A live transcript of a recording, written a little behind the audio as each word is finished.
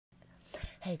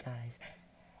Hey guys,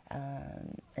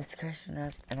 it's Christian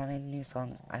Rust, and I made a new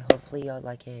song. Hopefully y'all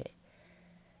like it.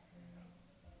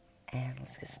 And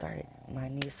let's get started. My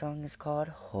new song is called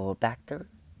Hold Back the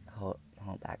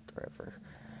River.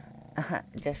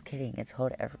 Just kidding. It's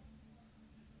Hold Every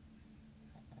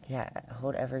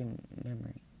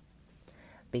Memory.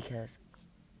 Because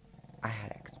I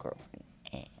had an ex-girlfriend,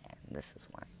 and this is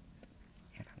why.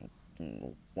 And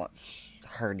I want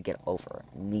her to get over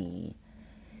me,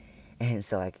 and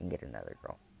so I can get another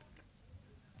girl.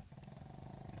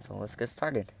 So let's get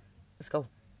started. Let's go.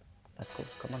 Let's go.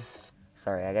 Come on.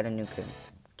 Sorry, I got a new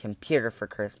computer for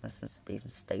Christmas and it's being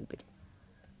stupid.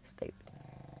 Stupid.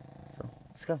 So,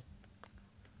 let's go.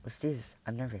 Let's do this.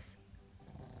 I'm nervous.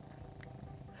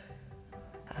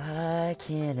 I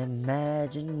can't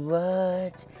imagine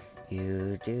what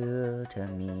you do to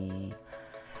me.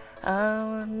 I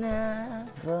will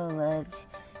never let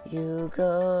you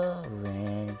go,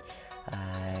 and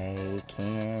I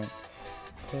can't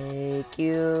take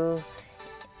you